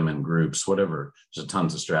 interactions, put them in groups, whatever. There's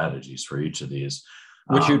tons of strategies for each of these.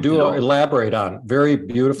 Which you do elaborate on very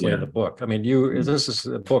beautifully in the book. I mean, this is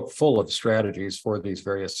a book full of strategies for these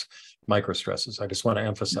various microstresses. I just want to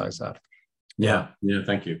emphasize that. Yeah,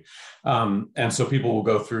 thank you. And so people will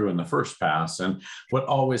go through in the first pass, and what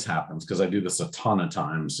always happens, because I do this a ton of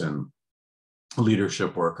times in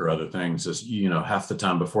leadership work or other things, is half the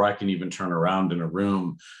time before I can even turn around in a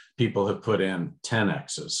room, people have put in 10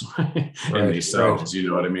 X's in these cells. You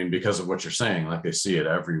know what I mean? Because of what you're saying, like they see it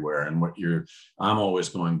everywhere. And I'm always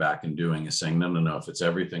going back and doing is saying, no, if it's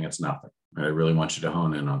everything, it's nothing. I really want you to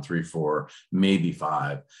hone in on 3, 4, maybe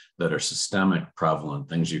 5 that are systemic, prevalent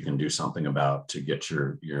things you can do something about to get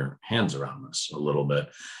your hands around this a little bit.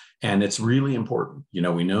 And it's really important.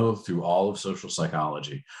 We know through all of social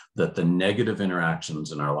psychology that the negative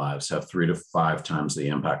interactions in our lives have 3 to 5 times the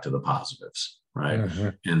impact of the positives, right?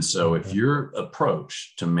 And so if your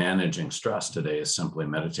approach to managing stress today is simply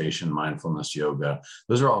meditation, mindfulness, yoga,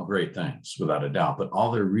 those are all great things without a doubt, but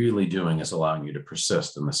all they're really doing is allowing you to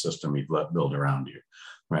persist in the system you've let build around you,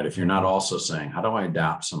 right? If you're not also saying, how do I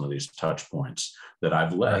adapt some of these touch points that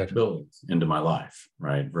I've let build into my life,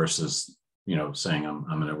 right? Versus saying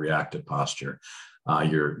I'm in a reactive posture,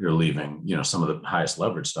 you're leaving, some of the highest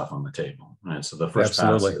leverage stuff on the table. Right. So the first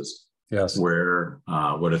pass is where,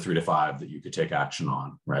 what are 3 to 5 that you could take action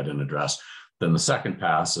on, right, and address. Then the second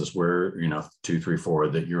pass is where, 2, 3, 4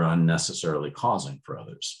 that you're unnecessarily causing for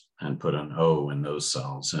others, and put an O in those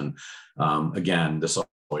cells. And again, this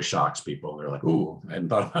always shocks people. They're like, ooh, I hadn't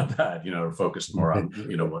thought about that, focused more on,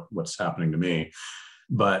 what's happening to me.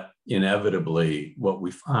 But inevitably, what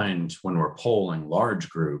we find when we're polling large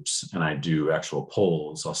groups, and I do actual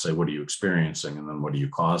polls, I'll say, what are you experiencing? And then what are you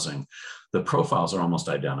causing? The profiles are almost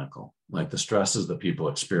identical. Like the stresses that people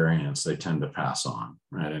experience, they tend to pass on,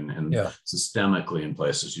 right? And systemically in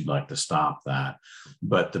places you'd like to stop that.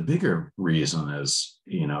 But the bigger reason is,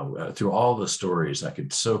 through all the stories, I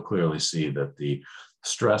could so clearly see that the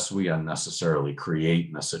stress we unnecessarily create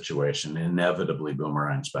in a situation inevitably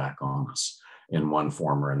boomerangs back on us in one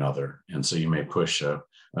form or another. And so you may push a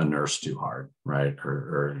nurse too hard, right?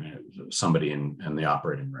 Or somebody in the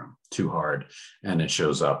operating room too hard. And it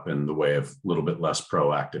shows up in the way of a little bit less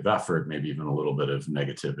proactive effort, maybe even a little bit of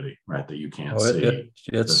negativity, right? That you can't see.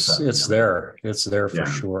 It's there. It's there for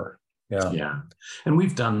sure. Yeah. And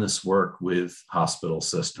we've done this work with hospital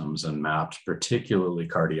systems and mapped particularly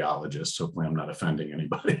cardiologists. Hopefully I'm not offending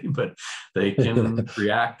anybody, but they can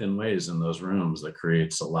react in ways in those rooms that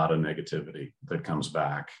creates a lot of negativity that comes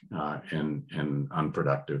back in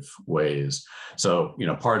unproductive ways. So,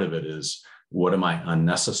 part of it is, what am I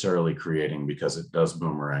unnecessarily creating because it does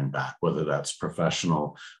boomerang back, whether that's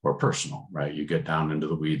professional or personal, right? You get down into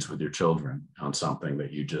the weeds with your children on something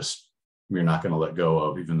that you're not going to let go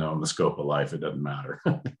of, even though in the scope of life, it doesn't matter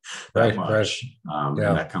that much. And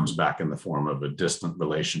that comes back in the form of a distant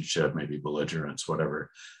relationship, maybe belligerence, whatever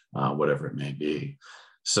it may be.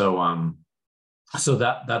 So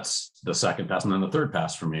that's the second pass. And then the third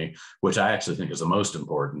pass for me, which I actually think is the most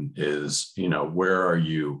important, is, where are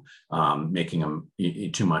you making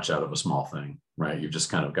too much out of a small thing, right? You've just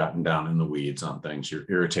kind of gotten down in the weeds on things. You're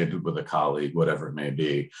irritated with a colleague, whatever it may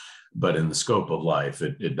be. But in the scope of life,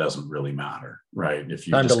 it doesn't really matter, right? If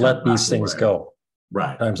you time to let these things go.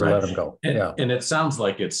 Right. Times to Right. let them go. And, Yeah. and it sounds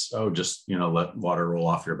like it's, oh, just, let water roll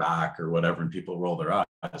off your back or whatever, and people roll their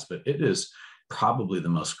eyes, but it is probably the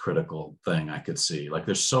most critical thing I could see. Like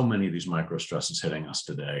there's so many of these micro stresses hitting us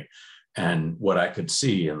today. And what I could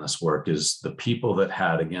see in this work is the people that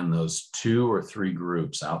had, again, those 2 or 3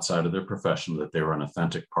 groups outside of their profession that they were an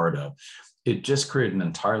authentic part of, it just created an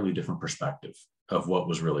entirely different perspective of what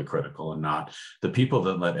was really critical, and not the people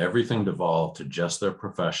that let everything devolve to just their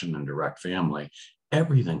profession and direct family.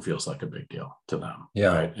 Everything feels like a big deal to them,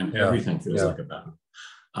 Yeah. right? And Yeah. everything feels Yeah. like a battle.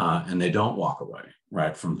 And they don't walk away,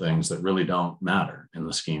 right, from things that really don't matter in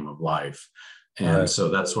the scheme of life. And Right. so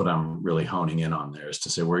that's what I'm really honing in on there, is to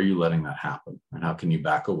say, where are you letting that happen? And how can you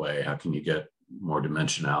back away? How can you get more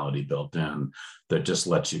dimensionality built in that just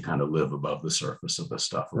lets you kind of live above the surface of this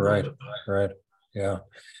stuff a little Right. bit better? Right. Yeah.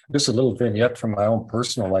 Just a little vignette from my own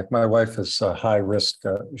personal life. My wife is a high risk.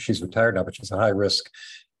 She's retired now, but she's a high risk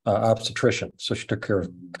obstetrician. So she took care of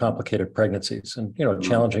complicated pregnancies and,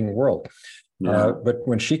 challenging world. Yeah. But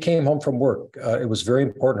when she came home from work, it was very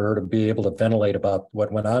important to her to be able to ventilate about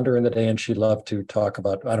what went on during the day. And she loved to talk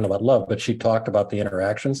about, I don't know about love, but she talked about the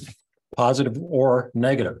interactions, positive or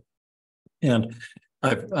negative. And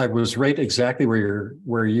I was right exactly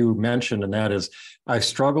where you mentioned, and that is I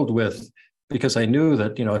struggled with, because I knew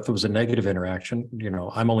that, if it was a negative interaction,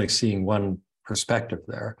 I'm only seeing one perspective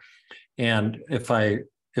there. And if I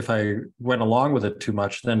went along with it too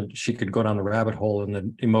much, then she could go down the rabbit hole and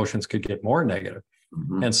the emotions could get more negative.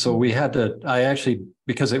 Mm-hmm. And so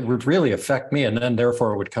because it would really affect me, and then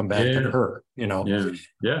therefore it would come back to her, Yeah.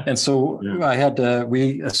 Yeah. And so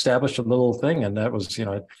we established a little thing, and that was,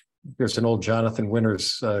 there's an old Jonathan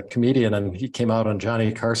Winters comedian, and he came out on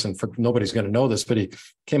Johnny Carson. For nobody's going to know this, but he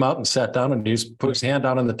came out and sat down and he just put his hand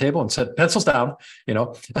down on the table and said, "Pencils down,"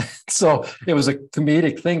 So it was a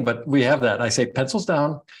comedic thing, but we have that. I say, "Pencils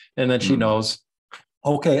down," and then she knows,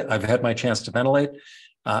 okay, I've had my chance to ventilate.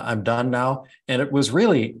 I'm done now. And it was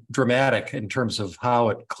really dramatic in terms of how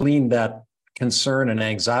it cleaned that concern and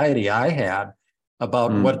anxiety I had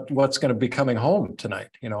about what's going to be coming home tonight,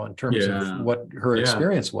 in terms of what her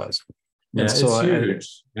experience was. Yeah, and so it's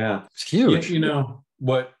huge. It's huge.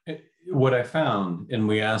 What I found, and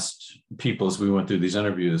we asked people as we went through these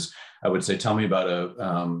interviews, I would say, tell me about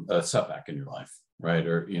a setback in your life, right?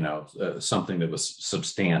 Or, something that was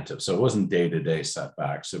substantive. So it wasn't day-to-day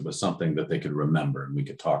setbacks. It was something that they could remember and we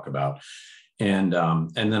could talk about. And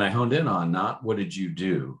then I honed in on not what did you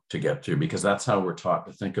do to get through, because that's how we're taught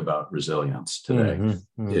to think about resilience today.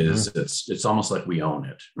 Is it's almost like we own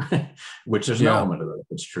it, which there's an element of that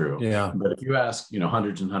that's true. Yeah. But if you ask,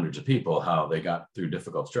 hundreds and hundreds of people how they got through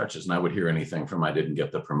difficult stretches, and I would hear anything from I didn't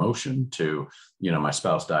get the promotion to, my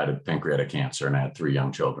spouse died of pancreatic cancer and I had 3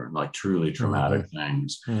 young children, like truly traumatic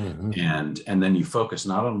things. And then you focus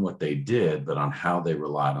not on what they did, but on how they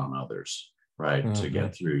relied on others, right, to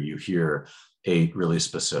get through. You hear 8 really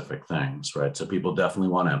specific things, right? So people definitely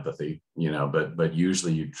want empathy, but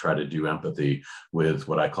usually you try to do empathy with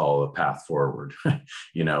what I call a path forward, and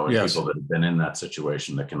people that have been in that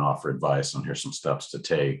situation that can offer advice on here's some steps to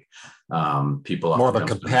take. People more of a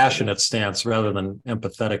compassionate stance rather than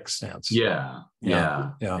empathetic stance. Yeah.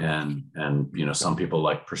 And some people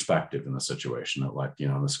like perspective in the situation, that like,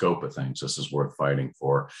 in the scope of things, this is worth fighting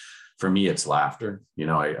for. For me, it's laughter.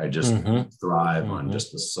 I just thrive on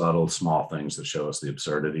just the subtle, small things that show us the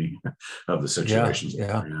absurdity of the situations.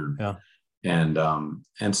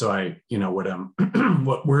 And so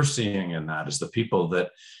what we're seeing in that is the people that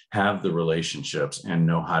have the relationships and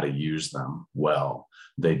know how to use them well,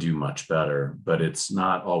 they do much better, but it's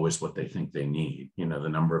not always what they think they need. The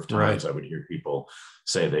number of times I would hear people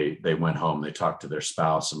say they went home, they talked to their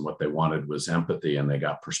spouse, and what they wanted was empathy, and they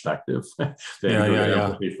got perspective. They got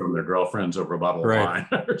empathy from their girlfriends over a bottle of wine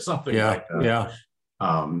or something like that.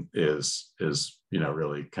 Is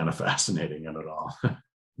really kind of fascinating in it all.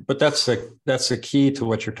 But that's the key to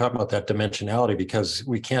what you're talking about, that dimensionality, because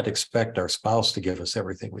we can't expect our spouse to give us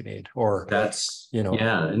everything we need, or that's,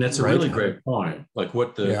 and that's a really great point. Like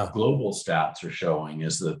what the global stats are showing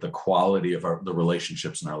is that the quality of the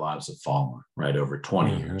relationships in our lives have fallen, right, over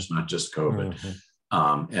 20 years, not just COVID.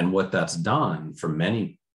 And what that's done for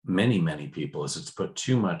many people is it's put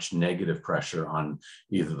too much negative pressure on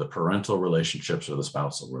either the parental relationships or the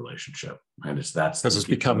spousal relationship. And because it's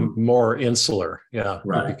become more insular.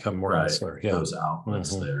 Become more insular. Those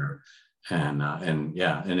outlets there. And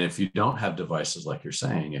if you don't have devices like you're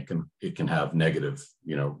saying, it can have negative,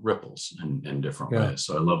 ripples in different ways.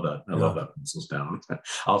 So I love that. I love that pencils down.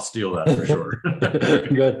 I'll steal that for sure.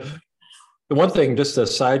 Good. The one thing, just a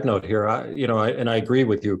side note here, I agree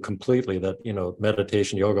with you completely that,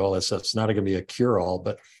 meditation, yoga, all that stuff, it's not going to be a cure-all,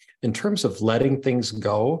 but in terms of letting things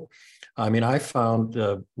go, I mean, I found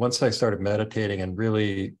once I started meditating and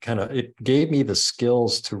really it gave me the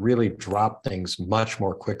skills to really drop things much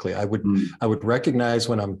more quickly. I would recognize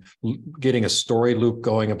when I'm getting a story loop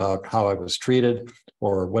going about how I was treated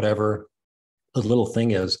or whatever the little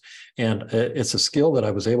thing is. And it's a skill that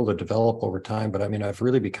I was able to develop over time. But I mean, I've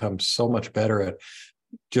really become so much better at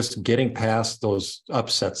just getting past those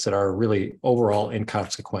upsets that are really overall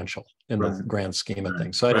inconsequential in the grand scheme of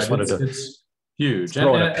things. So I just wanted to huge.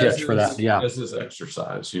 Throw in a pitch for that. Yeah. As is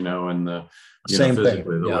exercise, and the, Same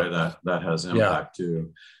physically, thing. the way that has impact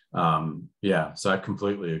too. So I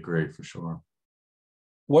completely agree for sure.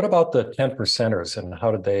 What about the 10 percenters and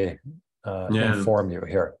how did they inform you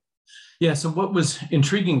here? Yeah. So what was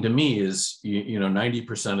intriguing to me is,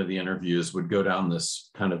 90% of the interviews would go down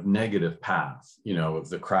this kind of negative path, of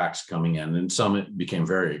the cracks coming in, and some it became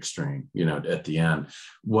very extreme, at the end.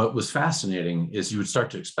 What was fascinating is you would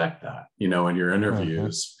start to expect that, in your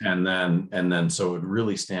interviews, and then so it would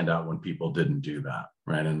really stand out when people didn't do that,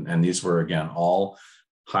 right? And these were, again, all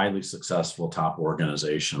highly successful top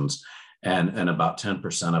organizations. And about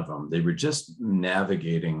 10% of them, they were just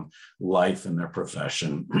navigating life in their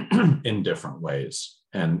profession in different ways.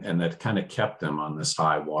 And that kind of kept them on this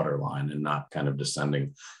high water line and not kind of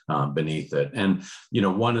descending beneath it. And,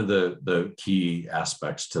 one of the key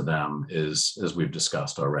aspects to them is, as we've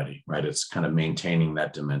discussed already, right? It's kind of maintaining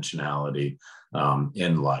that dimensionality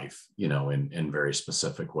in life, in very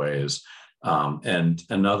specific ways. And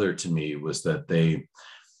another to me was that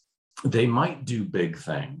they might do big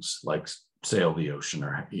things like sail the ocean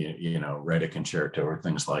or, write a concerto or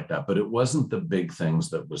things like that, but it wasn't the big things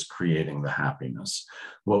that was creating the happiness.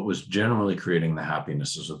 What was generally creating the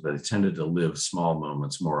happiness is that they tended to live small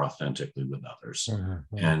moments more authentically with others.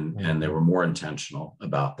 And they were more intentional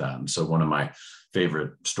about that. And so one of my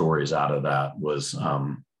favorite stories out of that was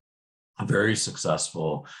a very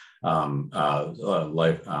successful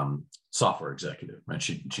software executive, and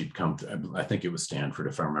she'd come to, I think it was Stanford,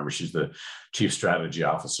 if I remember. She's the chief strategy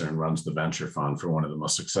officer and runs the venture fund for one of the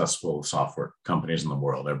most successful software companies in the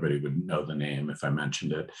world. Everybody would know the name if I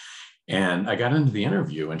mentioned it. And I got into the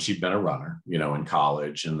interview, and she'd been a runner, in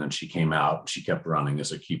college, and then she came out. She kept running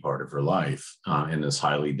as a key part of her life in this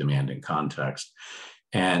highly demanding context.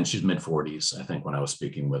 And she's mid-40s, I think, when I was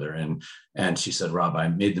speaking with her. And she said, Rob, I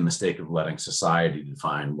made the mistake of letting society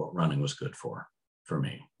define what running was good for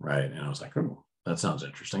me, right? And I was like, oh, that sounds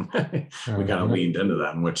interesting. We kind of leaned into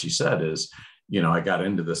that. And what she said is, I got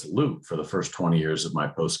into this loop for the first 20 years of my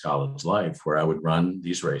post-college life where I would run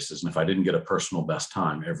these races. And if I didn't get a personal best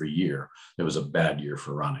time every year, it was a bad year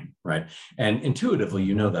for running, right? And intuitively,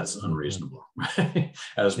 that's unreasonable, right?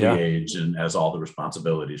 As we age and as all the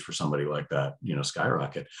responsibilities for somebody like that,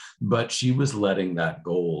 skyrocket. But she was letting that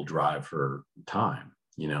goal drive her time.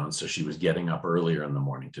 And so she was getting up earlier in the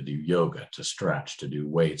morning to do yoga, to stretch, to do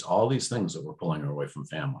weights, all these things that were pulling her away from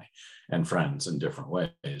family and friends in different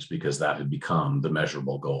ways, because that had become the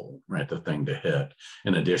measurable goal, right? The thing to hit,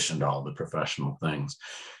 in addition to all the professional things.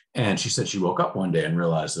 And she said she woke up one day and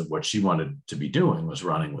realized that what she wanted to be doing was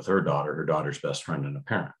running with her daughter's best friend and a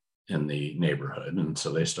parent in the neighborhood. And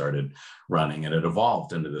so they started running, and it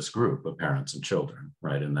evolved into this group of parents and children,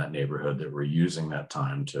 right, in that neighborhood that were using that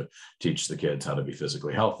time to teach the kids how to be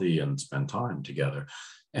physically healthy and spend time together.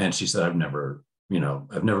 And she said, I've never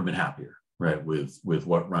been happier, right, with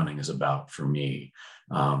what running is about for me.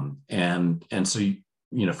 And so,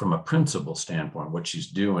 from a principle standpoint, what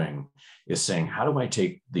she's doing is saying, how do I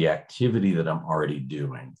take the activity that I'm already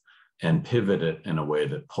doing and pivot it in a way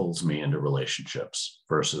that pulls me into relationships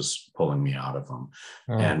versus pulling me out of them?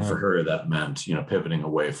 And for her, that meant, pivoting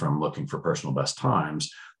away from looking for personal best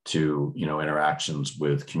times to, interactions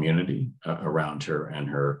with community around her and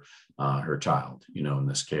her child, in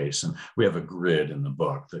this case. And we have a grid in the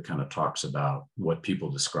book that kind of talks about what people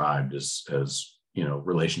described as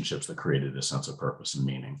relationships that created a sense of purpose and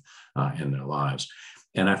meaning in their lives.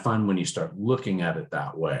 And I find when you start looking at it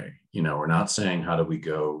that way, we're not saying, how do we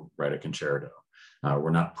go write a concerto? We're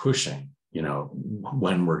not pushing,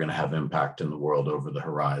 when we're going to have impact in the world over the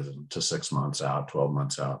horizon to 6 months out, 12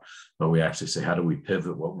 months out. But we actually say, how do we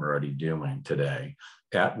pivot what we're already doing today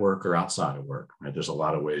at work or outside of work, right? There's a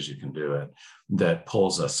lot of ways you can do it that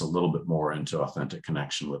pulls us a little bit more into authentic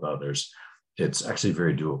connection with others. It's actually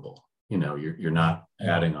very doable. You're not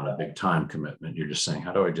adding on a big time commitment. You're just saying,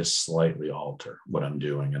 how do I just slightly alter what I'm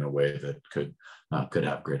doing in a way that could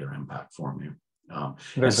have greater impact for me?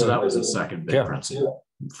 And so that was the second big principle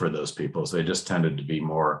for those people. So they just tended to be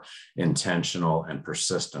more intentional and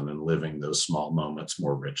persistent in living those small moments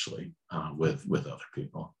more richly with other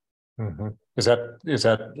people. Mm-hmm. Is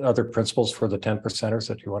that other principles for the 10 percenters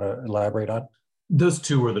that you want to elaborate on? Those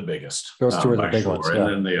two were the biggest, Those two are the by big sure. ones. And Yeah.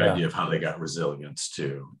 then the Yeah. idea of how they got resilience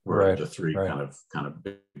too were Right. the three Right. kind of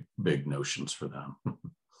big notions for them.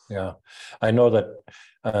 Yeah. I know that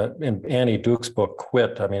in Annie Duke's book,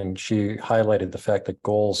 Quit, I mean, she highlighted the fact that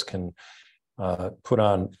goals can put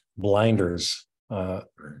on blinders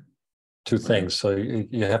to things. So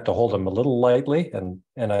you have to hold them a little lightly.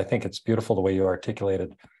 And I think it's beautiful the way you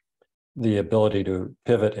articulated the ability to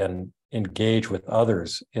pivot and engage with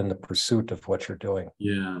others in the pursuit of what you're doing.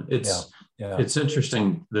 Yeah, it's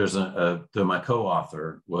interesting. There's my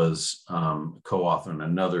co-author was co-author in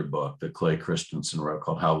another book that Clay Christensen wrote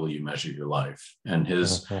called How Will You Measure Your Life? And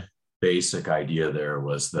his basic idea there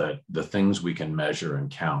was that the things we can measure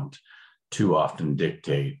and count too often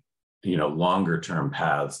dictate, longer term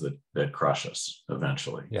paths that crush us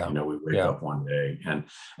eventually. Yeah. We wake up one day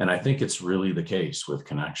and I think it's really the case with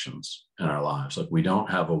connections in our lives. Like we don't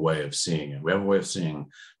have a way of seeing it. We have a way of seeing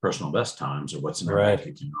personal best times or what's in our bank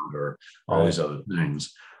account or all these other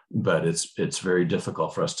things. But it's very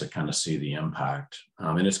difficult for us to kind of see the impact.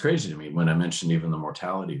 And it's crazy to me when I mentioned even the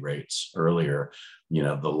mortality rates earlier,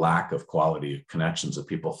 the lack of quality of connections that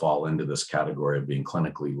people fall into this category of being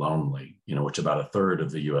clinically lonely, which about a third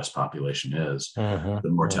of the US population is. The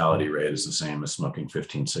mortality rate is the same as smoking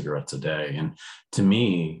 15 cigarettes a day. And to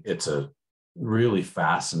me, it's a really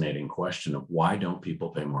fascinating question of why don't people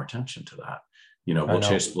pay more attention to that? We'll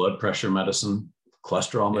chase blood pressure medicine,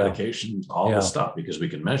 cholesterol medications, all this stuff because we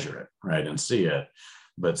can measure it, right, and see it.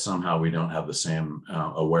 But somehow we don't have the same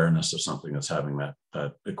awareness of something that's having that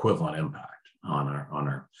equivalent impact on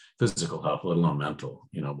our physical health, let alone mental,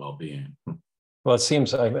 well-being. Well, it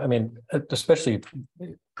seems, I mean, especially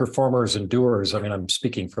performers and doers. I mean, I'm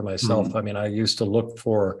speaking for myself. I mean, I used to look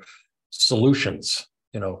for solutions,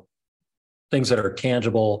 things that are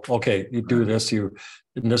tangible. Okay, you do this, and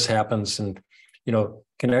this happens, and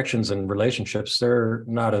connections and relationships, they're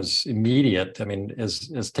not as immediate. I mean,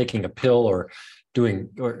 as taking a pill or doing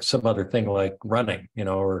or some other thing like running,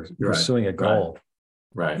 or pursuing a goal.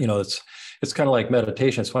 Right. It's kind of like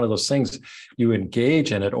meditation. It's one of those things you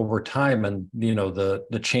engage in it over time, and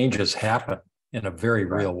the changes happen in a very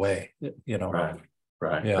real way. Right.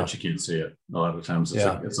 Yeah. But you can't see it. A lot of times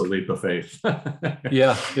it's a leap of faith.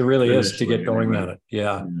 Yeah, it really is to get going on it.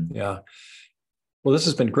 Yeah. Well, this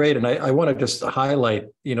has been great. And I want to just highlight,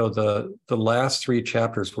 the last three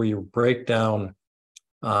chapters where you break down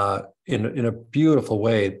in a beautiful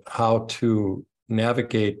way how to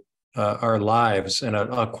navigate our lives. And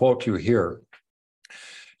I'll quote you here.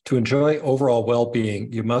 To enjoy overall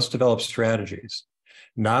well-being, you must develop strategies,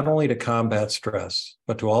 not only to combat stress,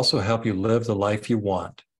 but to also help you live the life you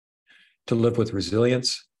want, to live with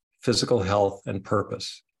resilience, physical health, and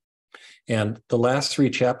purpose. And the last three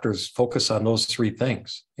chapters focus on those three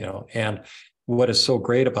things, and what is so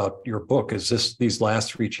great about your book is these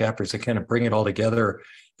last three chapters that kind of bring it all together.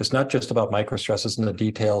 It's not just about microstresses and the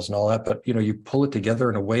details and all that, but you pull it together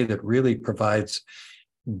in a way that really provides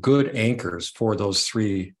good anchors for those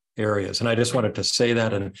three areas. And I just wanted to say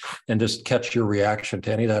that and just catch your reaction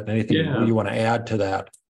to any of that, and anything you want to add to that.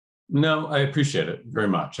 No, I appreciate it very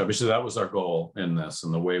much. Obviously, that was our goal in this.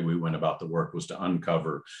 And the way we went about the work was to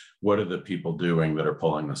uncover what are the people doing that are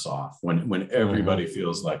pulling this off. When everybody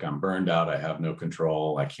feels like I'm burned out, I have no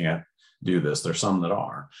control, I can't do this. There's some that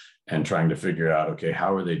are, and trying to figure out, okay,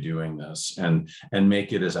 how are they doing this and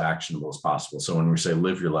make it as actionable as possible. So when we say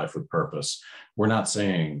live your life with purpose, we're not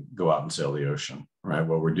saying go out and sail the ocean, right?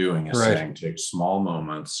 What we're doing is saying take small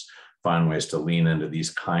moments, find ways to lean into these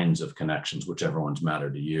kinds of connections, whichever ones matter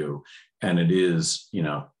to you. And it is,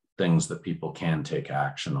 things that people can take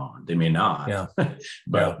action on. They may not,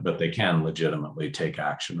 but they can legitimately take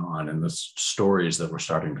action on. And the stories that we're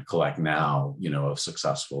starting to collect now, of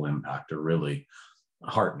successful impact are really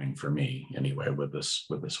heartening for me anyway with this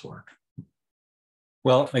work.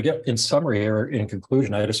 Well, I guess in summary or in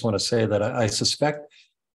conclusion, I just want to say that I suspect,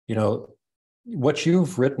 what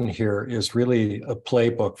you've written here is really a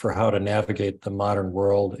playbook for how to navigate the modern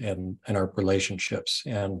world and our relationships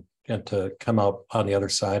and to come out on the other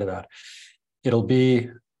side of that.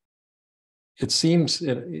 It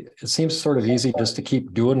seems sort of easy just to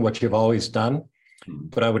keep doing what you've always done,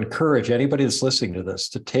 but I would encourage anybody that's listening to this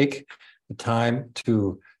to take the time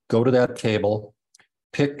to go to that table,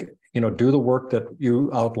 pick, do the work that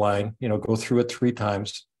you outline, go through it 3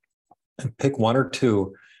 times and pick 1 or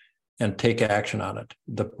 2 and take action on it.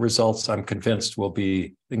 The results, I'm convinced, will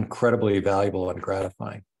be incredibly valuable and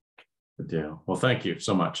gratifying. Good deal. Well, thank you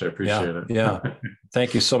so much. I appreciate it. Yeah.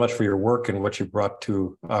 Thank you so much for your work and what you brought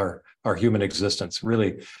to our human existence.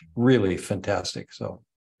 Really, really fantastic. So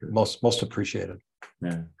most appreciated.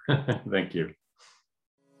 Yeah. Thank you.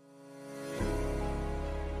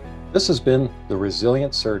 This has been The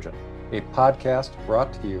Resilient Surgeon, a podcast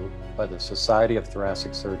brought to you by the Society of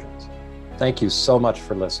Thoracic Surgeons. Thank you so much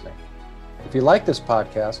for listening. If you like this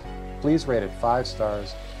podcast, please rate it 5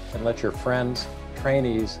 stars and let your friends,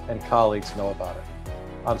 trainees, and colleagues know about it.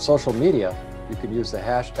 On social media, you can use the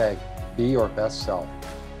hashtag #BeYourBestSelf.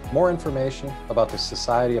 More information about the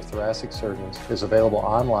Society of Thoracic Surgeons is available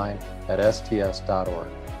online at sts.org.